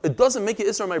Zarah. It doesn't make it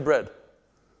iser on my bread.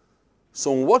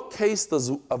 So in what case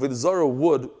does Avodah Zarah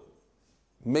wood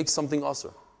make something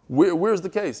aser? Where's the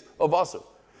case of aser?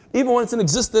 Even when it's in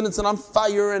existence, it's on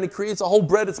fire, and it creates a whole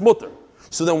bread, it's mutter.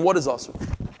 So then what is aser?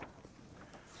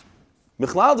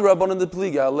 Michlal the Rabbanan de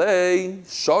Pliga alei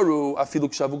sharu afilu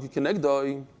kshavuki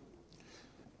kenegdoi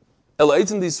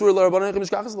eleitzim di isur la Rabbanan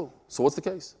chemishkachas lo. So what's the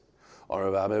case? On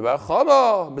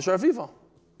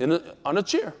a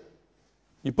chair.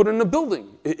 You put it in a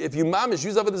building. If you mamish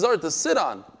use Avodah Zarah to sit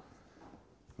on,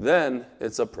 then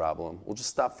it's a problem. We'll just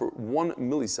stop for 1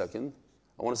 millisecond.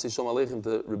 I want to say Shalom Aleichem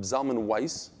to Reb Zalman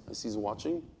Weiss. I see he's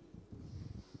watching.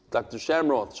 Dr.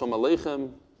 Shamroth, Shalom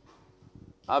Aleichem.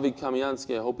 Avi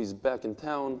Kamiansky, I hope he's back in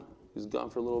town. He's gone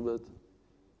for a little bit.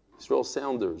 Israel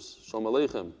Sounders, Shalom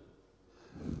Aleichem.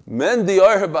 Mendy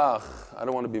Auerbach. I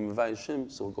don't want to be Mevayishim,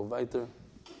 so we'll go weiter.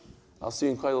 I'll see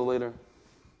you in Kaila later.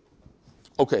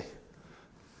 Okay.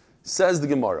 Says the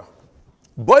Gemara.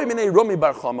 Boy minei Romi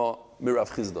bar Chama mirav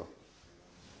Chizda.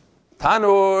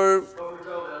 Tanur.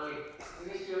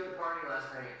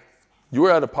 You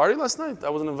were at a party last night? I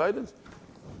wasn't invited?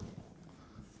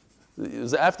 It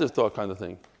was an afterthought kind of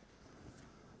thing.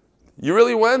 You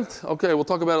really went? Okay, we'll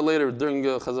talk about it later during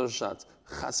Chazar Shatz.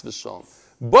 Chas v'shalom.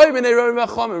 By the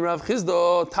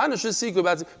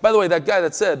way, that guy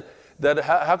that said that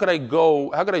how could I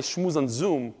shmooze on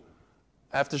Zoom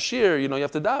after shir? You have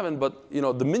to daven, but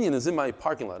the minyan is in my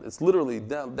parking lot. It's literally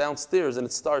downstairs, and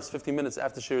it starts 15 minutes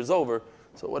after shir is over.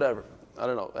 So whatever, I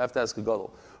don't know. I have to ask a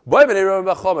gadol.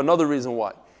 Another reason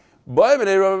why. So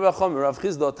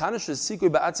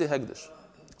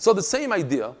the same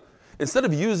idea. Instead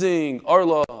of using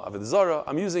arla avodah zarah,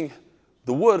 I'm using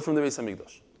the wood from the Beis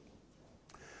Hamikdash.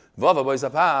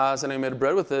 And I made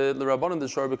bread with it. The Rabbanan the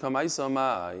shor become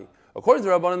aisamai. According to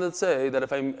the Rabbanan that say that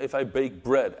if I bake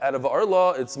bread out of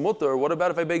arla, it's mutter. What about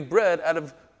if I bake bread out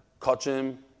of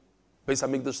kachim, Beis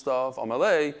Hamikdash stuff,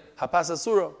 amalei, hapas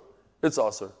asura? It's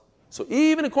aser. So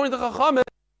even according to Chachamim,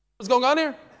 what's going on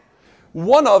here?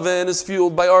 One oven is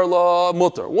fueled by arla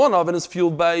mutter. One oven is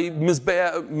fueled by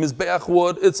mizbeach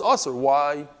wood. It's aser.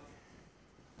 Why?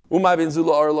 Umay ben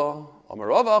zula arla.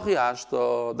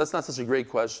 That's not such a great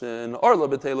question. Arla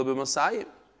b'teila b'masayim.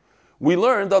 We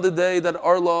learned the other day that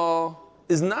arla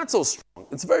is not so strong.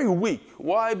 It's very weak.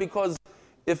 Why? Because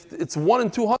if it's 1 in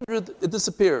 200, it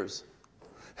disappears.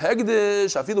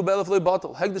 Hegdish, afilu be'elef lo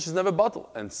batal. Hegdish is never batal.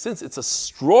 And since it's a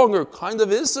stronger kind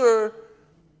of iser,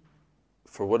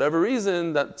 for whatever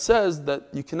reason, that says that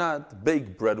you cannot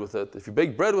bake bread with it. If you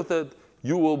bake bread with it,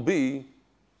 you will be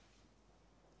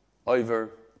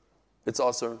over. It's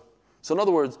aser. So in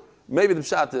other words, maybe the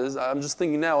pshat is, I'm just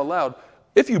thinking now aloud,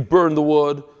 if you burn the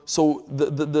wood, so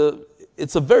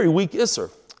it's a very weak isser.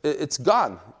 It's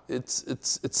gone.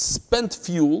 It's spent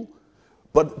fuel,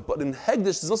 but in Hegdish,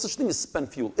 there's no such thing as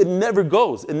spent fuel. It never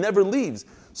goes. It never leaves.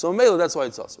 So in Mela, that's why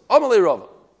it's aser. Amalei Rava.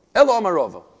 Elo Amar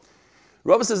Rava.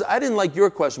 Rava says, I didn't like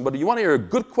your question, but if you want to hear a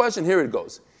good question, here it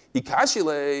goes.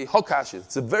 Ikashile hokashi.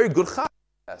 It's a very good chach.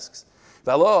 Asks.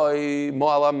 Valoi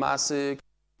mo'ala masik.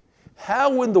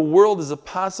 How in the world is it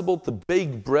possible to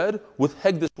bake bread with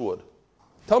Hegdish wood?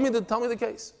 Tell me the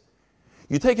case.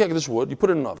 You take Hegdish wood, you put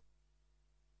it in an oven,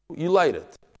 you light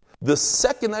it. The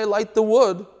second I light the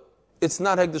wood, it's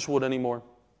not Hegdish wood anymore.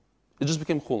 It just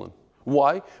became chulin.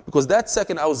 Why? Because that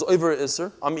second I was over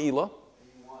Isser, I'm Ila.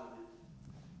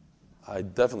 I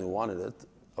definitely wanted it.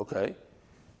 Okay.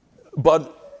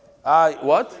 But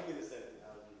what?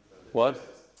 What?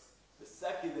 The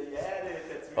second that you had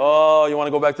it, oh, you want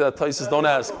to go back to that Taisus? Don't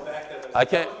ask. I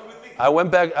can't. I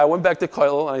went back to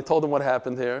Koil and I told them what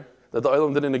happened here. That the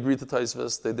Olam didn't agree to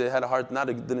Taisvis. They had a hard,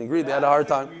 didn't agree. They had a hard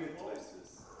time.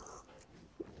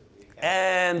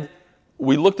 And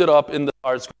we looked it up in the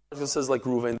art scroll. It says like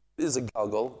Reuven is a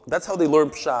galgal. That's how they learn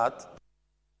pshat.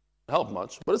 Help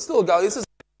much, but it's still a galgal. It says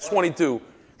 22.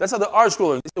 That's how the art scroll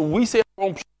learns. We say our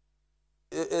own pshat.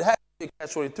 It had to be a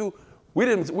catch 22.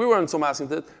 We weren't so masking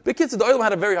to it. But kids, the Olam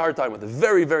had a very hard time with it.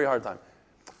 Very, very hard time.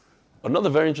 Another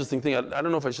very interesting thing. I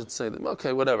don't know if I should say that.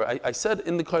 Okay, whatever. I said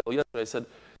in the Koil yesterday. I said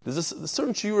there's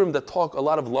certain shiurim that talk a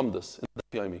lot of lumdus in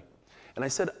the Yomi, and I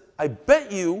said I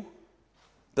bet you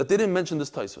that they didn't mention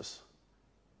this Taisvus.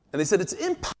 And they said, it's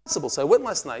impossible. So I went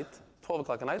last night, 12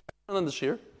 o'clock at night, I went on the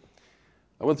shir.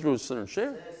 I went through a certain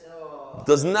shir.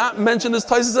 Does not mention this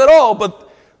Taisvus at all, but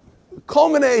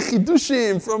Kolmene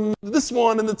Chidushim from this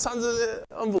one and the Tzanza,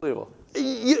 unbelievable.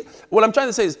 What I'm trying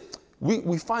to say is,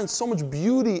 we find so much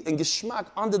beauty and geschmack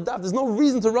on the daf. There's no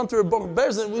reason to run to a Baruch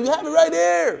Bears, and we have it right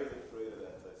here.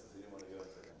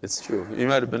 It's true. He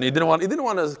might have been. He didn't want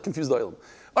to confuse the oil.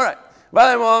 All right.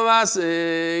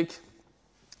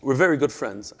 We're very good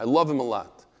friends. I love him a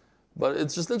lot. But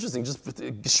it's just interesting. Just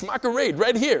geschmack raid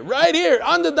right here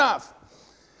on the daf.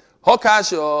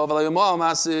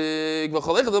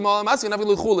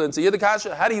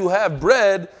 How do you have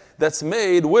bread that's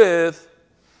made with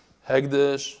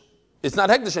hegdish? It's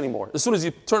not hegdish anymore. As soon as you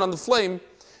turn on the flame,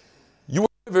 you will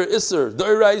iser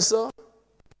doiraisa,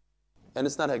 and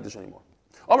it's not hegdish anymore.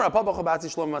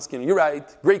 You're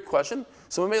right. Great question.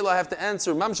 So maybe I have to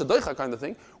answer mamsha doicha kind of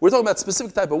thing. We're talking about a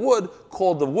specific type of wood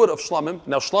called the wood of shlamim.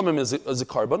 Now shlamim is a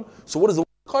carbon. So what does the word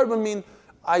carbon mean?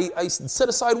 I set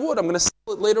aside wood. I'm going to sell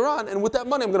it later on, and with that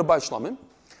money, I'm going to buy shlamim.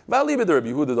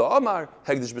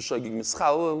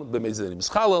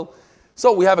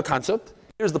 So we have a concept.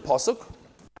 Here's the pasuk.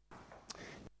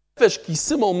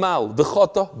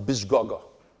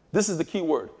 This is the key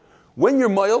word. When you're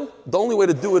moil, the only way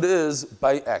to do it is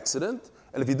by accident.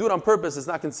 And if you do it on purpose, it's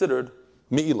not considered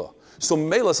me'ilah. So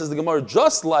me'ilah, says the Gemara,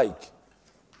 just like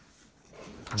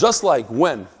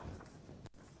when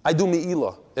I do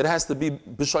me'ilah, it has to be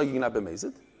b'shoigig, not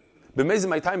b'mezid. B'mezid,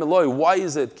 my time Eloi, why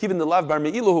is it? Kivin the lav bar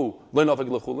me'ilahu, lo nafek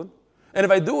l'chulin. And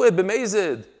if I do it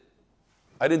b'mezid,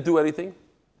 I didn't do anything.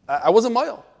 I wasn't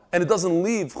moil. And it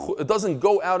doesn't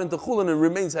go out into chulin and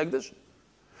remains hegdish.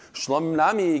 Shlamim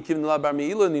nami kivin la bar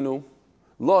me'ilah ninu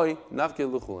loy nafke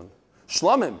l'chulin.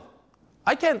 Shlamim,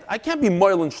 I can't be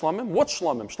moil in shlamim. What's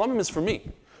shlamim? Shlamim is for me.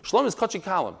 Shlamim is kachi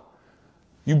kalam.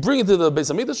 You bring it to the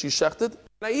Beis Hamikdash, you shecht it, and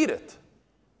I eat it.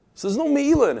 So there's no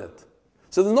me'ilah in it.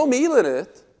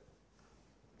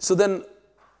 So then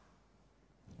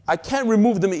I can't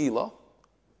remove the me'ilah.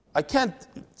 I can't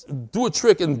do a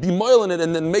trick and be moil in it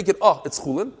and then make it, it's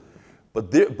chulin.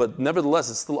 But nevertheless,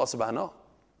 it's still asa b'hana.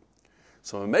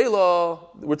 So in Meila,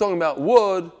 we're talking about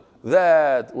wood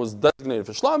that was designated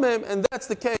for shlamim, and that's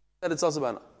the case that it's asa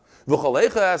b'hana.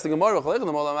 V'chalecha asked the Gemara,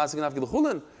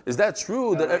 is that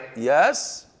true?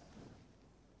 Yes?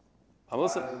 I'm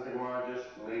listening. Why doesn't the Gemara just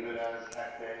leave it as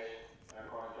hekdesh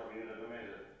according to Yehuda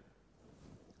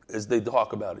b'mezid? Is they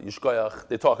talk about it. Yishkoyach,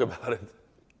 they talk about it.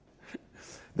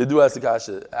 They do ask the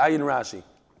kasha. Ayin Rashi.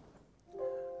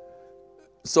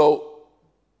 So,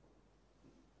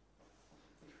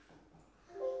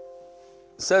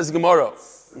 says Gemara.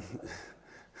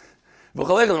 There's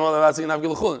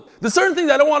certain things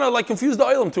I don't want to confuse the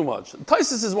oilam too much.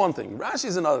 Taisis is one thing. Rashi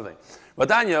is another thing.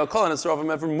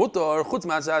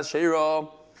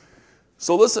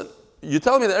 So listen, you're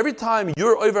telling me that every time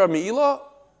you're over me'ilah,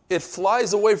 it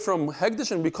flies away from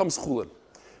hegdish and becomes chulin.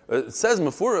 It says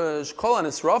mefurash kol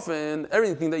hanisrafin,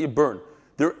 everything that you burn.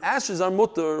 Their ashes are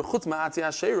mutter chutz ma'atzi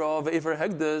asherah ve'efer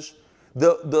hegdish.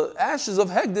 The ashes of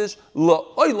hegdish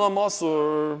la'olam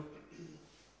asur.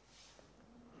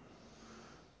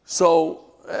 So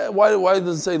why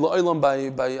does it say la'olam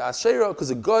by asherah? Because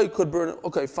a guy could burn it.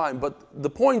 Okay, fine. But the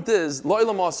point is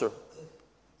la'olam asur.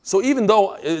 So even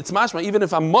though it's mashma, even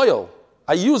if I'm moil,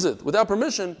 I use it without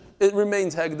permission, it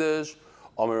remains hegdish.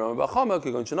 Another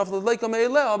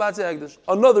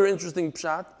interesting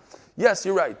pshat. Yes,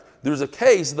 you're right. There's a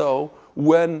case, though,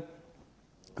 when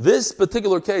this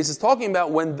particular case is talking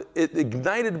about when it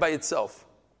ignited by itself.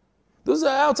 There's an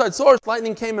outside source,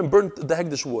 lightning came and burnt the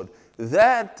hegdish wood.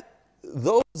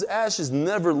 Those ashes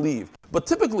never leave. But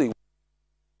typically, when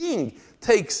a king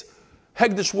takes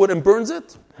hegdish wood and burns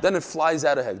it, then it flies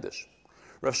out of hegdish.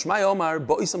 Rav Shmai Omar,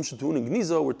 Ba'isam Shetun and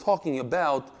Gnizo, we're talking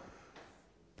about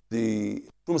the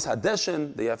Trumas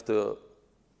Hadeshin,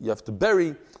 you have to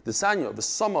bury the Sanya, the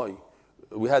Samai.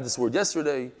 We had this word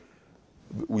yesterday.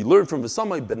 We learned from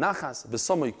V'samai Benachas,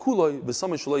 V'samai Kuloi,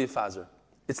 V'samai Shaloi Yifazer.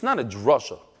 It's not a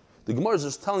drasha. The Gemara is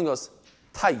just telling us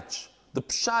taich, the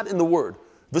pshat in the word.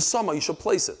 V'sama, you should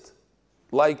place it.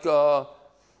 Like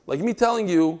me telling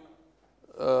you,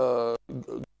 fly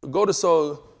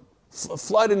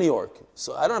to New York.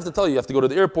 So I don't have to tell you, you have to go to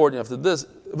the airport, you have to this.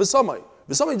 V'samai.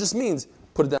 V'samai just means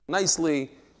put it down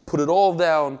nicely, put it all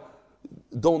down,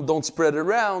 don't spread it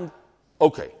around.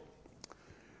 Okay.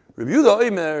 Rabbi Yehuda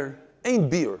Omer ain't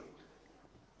beer.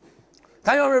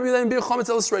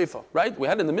 Right? We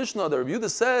had in the Mishnah that Rabbi Yehuda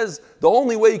says the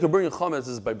only way you can burn your chametz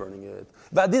is by burning it.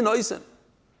 What's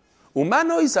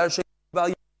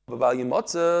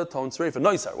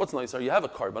noisar? You have a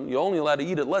carbon, you're only allowed to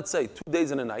eat it, let's say, 2 days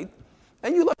and a night,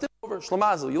 and you left it over.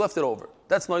 Shlamazel, you left it over.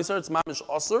 That's noisar, it's mamish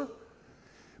osir.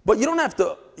 But you don't have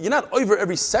to, you're not over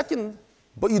every second,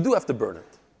 but you do have to burn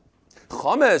it.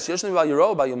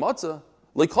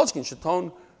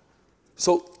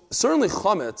 So certainly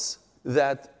chametz,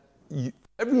 that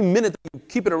every minute that you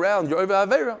keep it around, you're over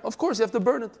avera, of course you have to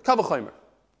burn it. Kavachomer.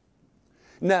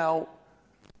 Now,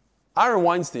 Aaron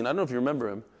Weinstein, I don't know if you remember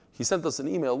him, he sent us an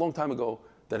email a long time ago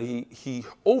that he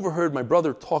overheard my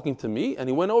brother talking to me, and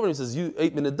he went over and he says, you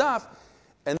 8-minute daf,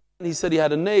 and then he said he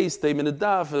had a nace, 8-minute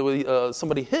daf,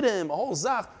 somebody hit him, a whole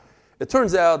zach. It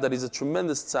turns out that he's a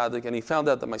tremendous tzaddik, and he found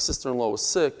out that my sister-in-law was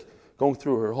sick, going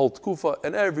through her whole tkufa,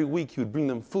 and every week he would bring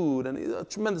them food, and he's a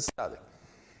tremendous tzaddik.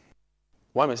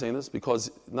 Why am I saying this? Because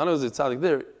not only is it tzaddik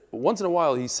there, once in a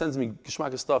while he sends me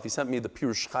geshmaka stuff. He sent me the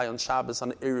Pirush Chai on Shabbos,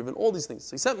 on Erev, and all these things.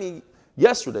 So he sent me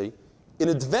yesterday, in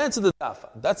advance of the dafa.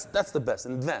 That's the best,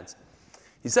 in advance.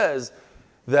 He says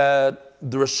that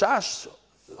the Rashash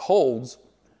holds,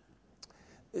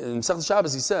 in Masechet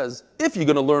Shabbos he says, if you're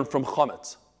going to learn from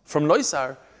chametz, from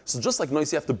noisar, so just like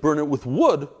noisar you have to burn it with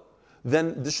wood,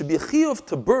 then there should be a chiyuv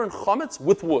to burn chametz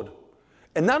with wood,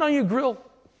 and not on your grill.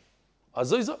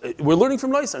 We're learning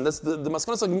from Noisar, and that's the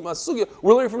Maskanas Sugya.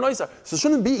 We're learning from Noisar. So it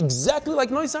shouldn't be exactly like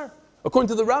Noisar, according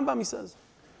to the Rambam, he says.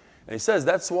 And he says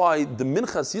that's why the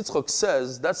Minchas Yitzchok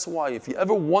says, that's why if you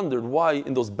ever wondered why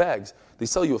in those bags they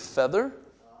sell you a feather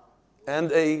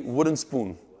and a wooden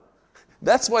spoon.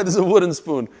 That's why there's a wooden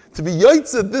spoon. To be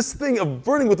yotzed, this thing of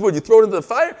burning with wood, you throw it into the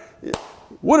fire,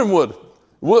 wooden wooden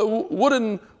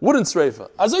streifa.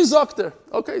 Azoy Zokter.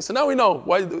 Okay, so now we know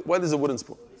why there's a wooden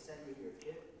spoon.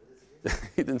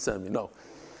 He didn't send me, no.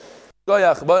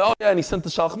 And he sent the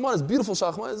Shalchman, it's beautiful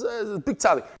Shalchman, it's a big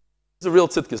tzaddik. He's a real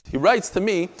tzidkis. He writes to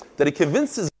me that he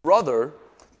convinced his brother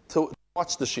to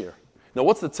watch the shir. Now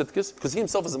what's the tzidkis? Because he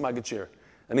himself is a Maggid shir.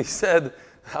 And he said,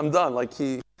 I'm done. Like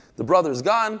the brother's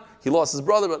gone, he lost his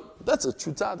brother, but that's a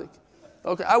true tzaddik.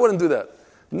 Okay, I wouldn't do that.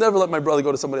 Never let my brother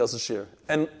go to somebody else's shir.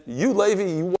 And you, Levi,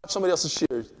 you watch somebody else's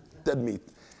shir, dead meat.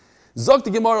 Zok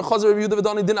the Gemara Chazer Rabbi Yehuda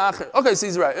v'dani din acher. Okay, so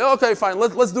he's right. Okay, fine.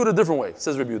 Let's do it a different way.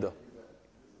 Says Rabbi Yehuda.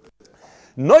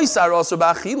 Noisar also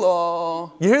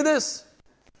b'achila. You hear this?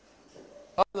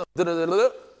 No.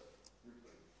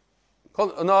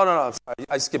 Sorry,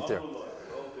 I skipped there.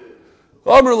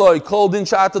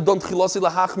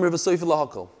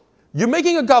 You're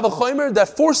making a kavachomer that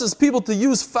forces people to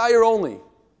use fire only.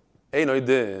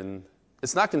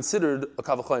 It's not considered a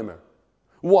kavachomer.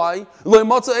 Why? What's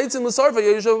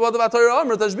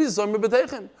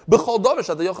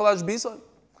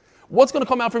going to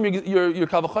come out from your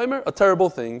kavachomer? A terrible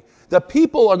thing. That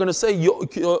people are going to say you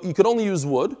could only use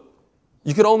wood,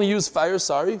 you could only use fire.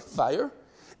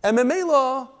 And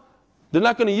memela, they're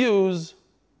not going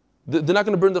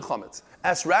to burn the chametz.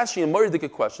 Ask Rashi and Maridik a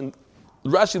question.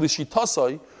 Rashi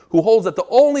Lishitasai, who holds that the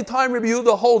only time Rabbi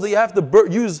Yehuda holds that you have to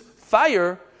use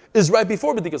fire is right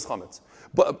before B'dikas chametz.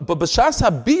 But B'shas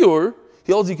HaBiur,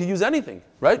 he holds you can use anything,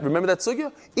 right? Remember that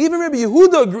sugya? Even Rabbi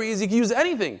Yehuda agrees you can use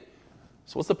anything.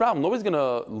 So what's the problem? Nobody's going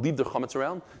to leave their chametz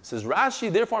around. Says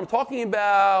Rashi, therefore I'm talking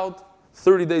about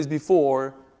 30 days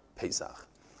before Pesach.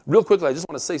 Real quickly, I just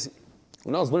want to say,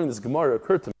 when I was learning this Gemara, it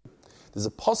occurred to me, there's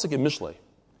a pasuk in Mishlei.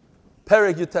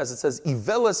 Perek Yutes, it says,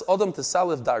 Iveles Adam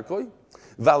Tesalef Darkoi,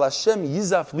 Val Hashem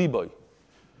Yizaf Liboy.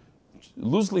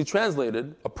 Loosely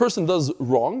translated, a person does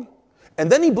wrong,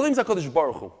 and then he blames HaKadosh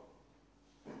Baruch Hu.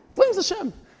 Blames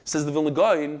Hashem. Says the Vilna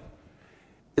Gaon,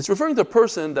 it's referring to a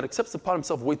person that accepts upon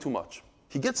himself way too much.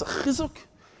 He gets a chizuk,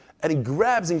 and he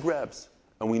grabs.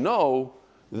 And we know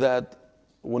that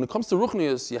when it comes to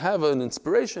Ruchnius, you have an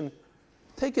inspiration,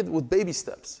 take it with baby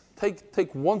steps.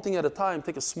 Take one thing at a time,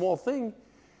 take a small thing,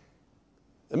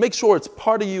 and make sure it's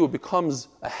part of you, it becomes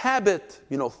a habit,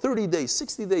 30 days,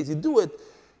 60 days, you do it,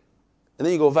 and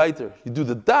then you go weiter. You do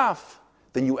the daf,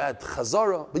 then you add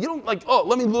chazara, but you don't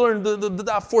let me learn the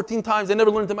daf 14 times, I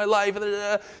never learned it in my life,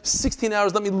 16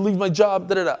 hours, let me leave my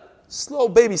job, Slow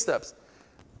baby steps.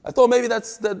 I thought maybe it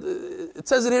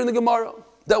says it here in the Gemara,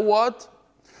 that what?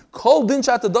 Kol din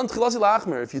shatadon tchilasi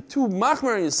la'achmer. If you're too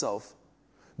machmer on yourself,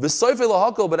 v'soifei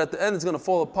lahakol, but at the end it's going to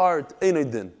fall apart. Einay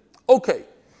din. Okay.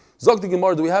 Zok the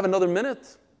Gemara. Do we have another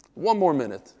minute? One more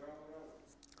minute.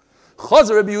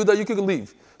 Chazer Rabbi Yehuda, you could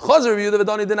leave. Chazer Rabbi Yehuda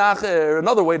v'dani din acher.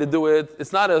 Another way to do it.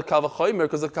 It's not a kavachomer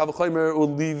because the kavachomer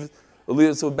will leave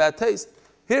it to a bad taste.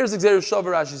 Here's Gzeir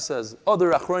Shava. Rashi says.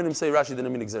 Other achronim say Rashi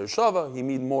didn't mean Gzeir Shava. He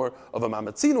mean more of a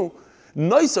mamatzinu.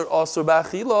 Noiser asur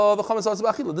ba'achila, v'chametz asur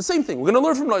ba'achila. The same thing. We're going to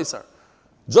learn from Noiser.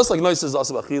 Just like Noiser is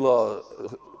asur ba'achila,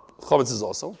 chametz is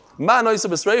also. Ma Noiser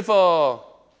b'sreifa,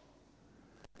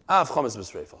 av chametz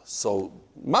b'sreifa. So,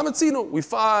 mamatzinu, we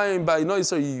find by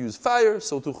Noiser you use fire,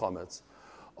 so too chametz.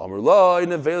 Amar lo,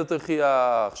 nevela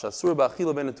techiach, shasur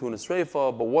ba'achila ben etun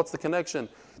esreifa. But what's the connection?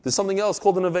 There's something else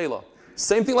called a nevela.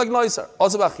 Same thing like Noiser,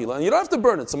 asur ba'achila. And you don't have to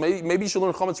burn it. So maybe you should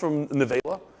learn chametz from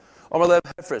nevela.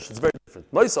 It's very different.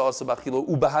 Noisa also b'achila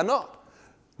ubahana.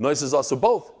 Noisa is also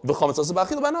both. V'chametz also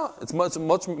b'achila b'hana. It's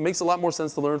much makes a lot more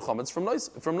sense to learn chametz from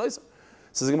Noisa.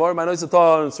 Says the Gemara, my Noisa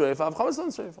ton sreifa, chametz ton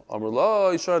sreifa. Amar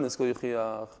lo yishar niskol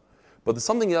yichiach. But there's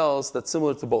something else that's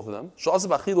similar to both of them. Sh'asa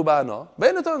b'achila b'hana,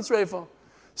 ve'ena ton sreifa.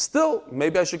 Still,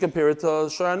 maybe I should compare it to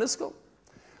shar niskol.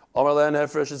 Amar lo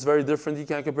hefresh. It's very different. You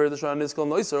can't compare it to shar niskol.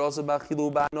 Noisa also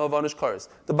b'achila b'hana v'anish kares.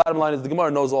 The bottom line is the Gemara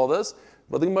knows all this.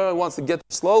 But the Gemara wants to get there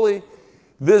slowly.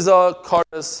 This is a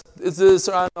kares, this is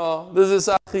sarana, this is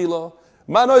achila.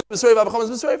 Ma nois b'sreifa, v'chametz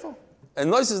b'sreifa.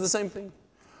 And nois is the same thing.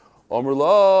 Omer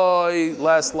loi,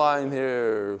 last line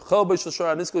here. Chel b'shel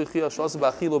shara niskol yichiach sh'asa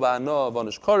b'achila b'ana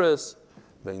v'anish kares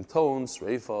vein ton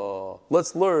sreifa.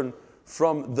 Let's learn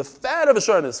from the fat of a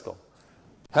shara niskol.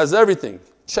 Has everything,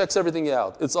 checks everything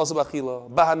out. It's also b'achila,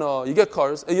 b'hana. You get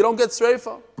kares and you don't get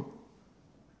sreifa.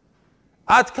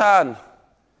 Atkan.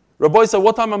 Rabbi said,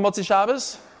 what time on Motzi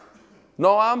Shabbos?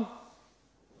 Noam?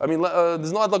 I mean,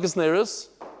 there's no Adlakas Neiros.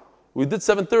 We did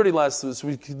 7:30 last week, so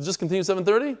we could just continue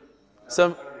 7:30?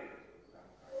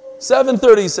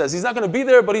 7:30 he says. He's not going to be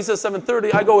there, but he says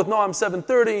 7:30. I go with Noam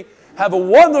 7:30. Have a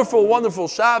wonderful, wonderful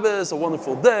Shabbos, a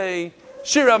wonderful day.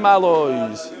 Shir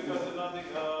HaMalois.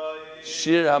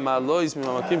 Shir HaMalois.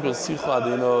 Mimamakim Persicha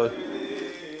Adinoi.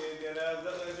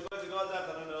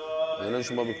 Yenan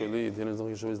Shema B'Kolit. Yenan Zach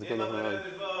Yeshuv Yizdekad Achanai.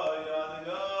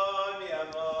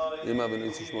 Ima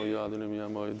v'nitzu shmo yah adonai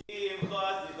miyamoid.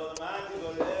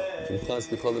 Kimcha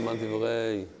slicha l'man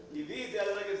tivorei. Kivisi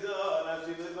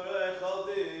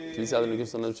adonai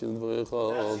kivsa nefshi l'dvorei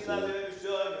chalti.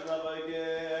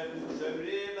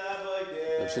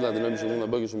 Nefshi l'adonai mishomrim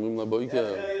l'boiker shomrim l'boiker.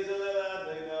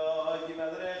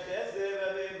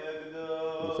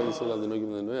 B'chol yisrael l'adonai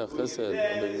gimnenoi achesed.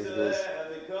 Abeg nefesh.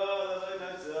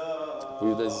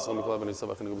 ויודע איזה סום מקלב ואני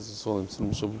סבח אני גם איזה סולם צלם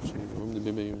משוב שמורים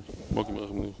דיבי מוקים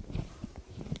רחמים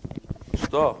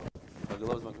שטוב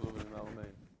הגלוב זמן כלוב